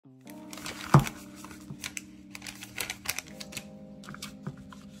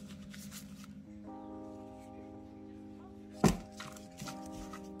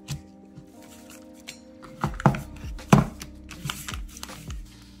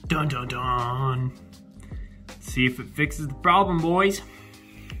Dun dun dun. Let's see if it fixes the problem, boys.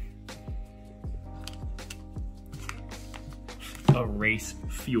 A race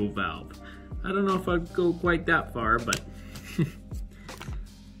fuel valve. I don't know if I'd go quite that far, but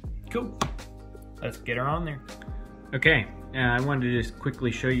cool. Let's get her on there. Okay, I wanted to just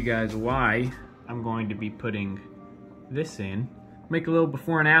quickly show you guys why I'm going to be putting this in. Make a little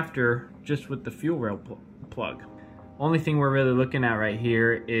before and after just with the fuel rail plug. Only thing we're really looking at right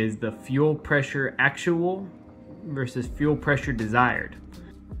here is the fuel pressure actual versus fuel pressure desired.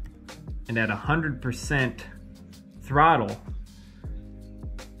 And at 100% throttle,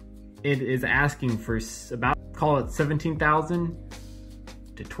 it is asking for about, call it 17,000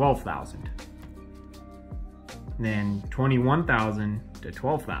 to 12,000. Then 21,000 to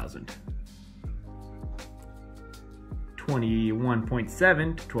 12,000.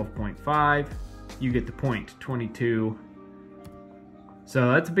 21.7 to 12.5. You get the point, 22.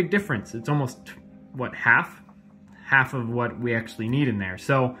 So that's a big difference. It's almost, what, half of what we actually need in there.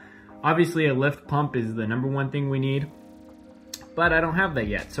 So obviously a lift pump is the #1 thing we need, but I don't have that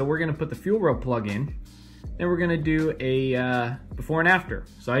yet. So we're gonna put the fuel rail plug in, then we're gonna do a before and after.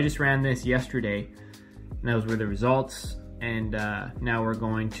 So I just ran this yesterday, and those were the results. And now we're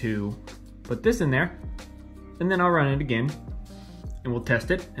going to put this in there, and then I'll run it again, and we'll test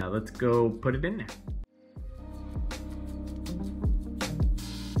it. Now let's go put it in there.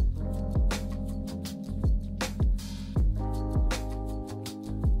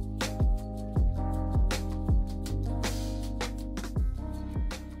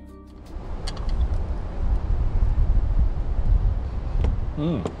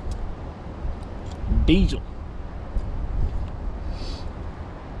 Diesel.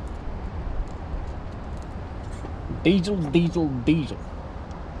 Diesel, diesel, diesel.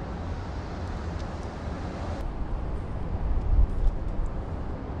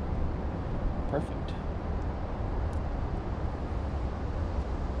 Perfect.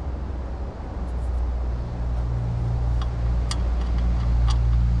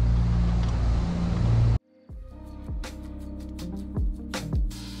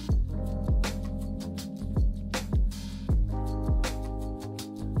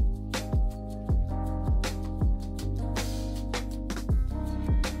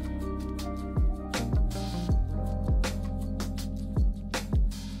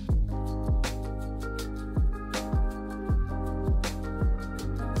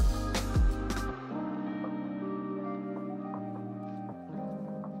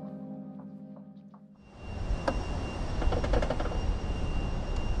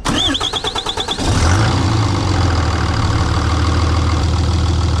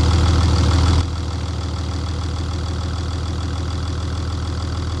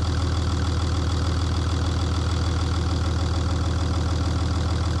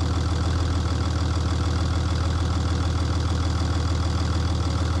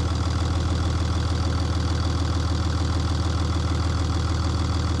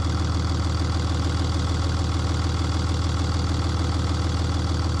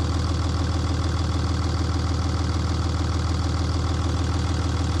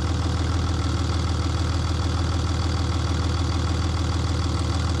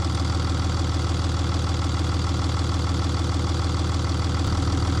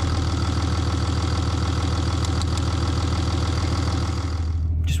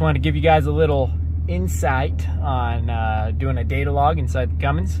 Wanted to give you guys a little insight on doing a data log inside the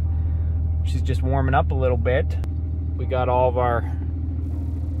Cummins. She's just warming up a little bit. We got all of our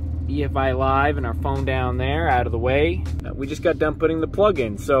EFI Live and our phone down there out of the way. We just got done putting the plug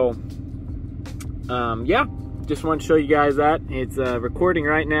in, so yeah, just wanted to show you guys that. It's recording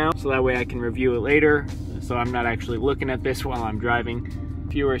right now, so that way I can review it later, so I'm not actually looking at this while I'm driving.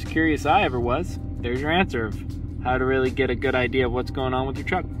 If you were as curious as I ever was, there's your answer of how to really get a good idea of what's going on with your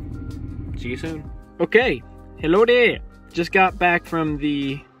truck. See you soon. Okay, hello there. Just got back from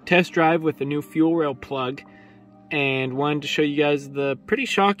the test drive with the new fuel rail plug and wanted to show you guys the pretty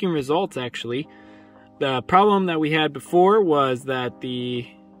shocking results actually. The problem that we had before was that the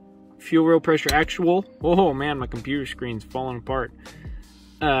fuel rail pressure actual, oh man, my computer screen's falling apart,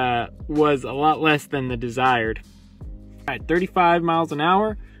 was a lot less than the desired. At 35 miles an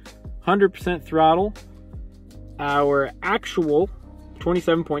hour, 100% throttle, our actual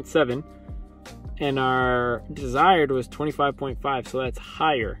 27.7 and our desired was 25.5, so that's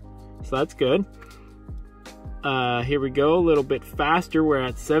higher, so that's good. Here we go, a little bit faster. We're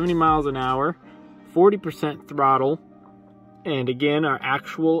at 70 miles an hour, 40% throttle, and again our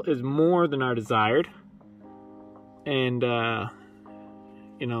actual is more than our desired. And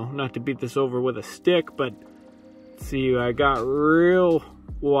you know, not to beat this over with a stick, but see, I got real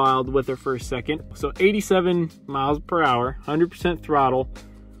wild with her for a second. So 87 miles per hour, 100% throttle.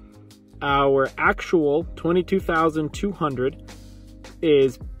 Our actual 22,200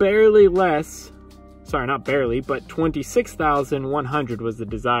 is barely less, sorry, not barely, but 26,100 was the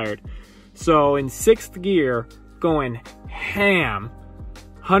desired. So in 6th gear, going ham,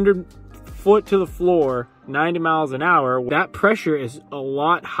 100 foot to the floor, 90 miles an hour, that pressure is a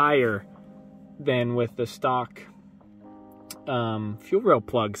lot higher than with the stock fuel rail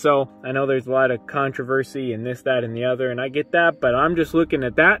plug. So I know there's a lot of controversy and this, that, and the other, and I get that, but I'm just looking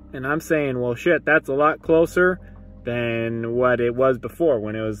at that and I'm saying, well, shit, that's a lot closer than what it was before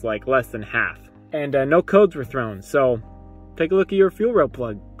when it was like less than half. And no codes were thrown. So take a look at your fuel rail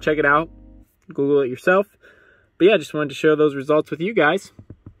plug. Check it out. Google it yourself. But yeah, just wanted to share those results with you guys.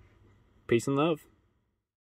 Peace and love.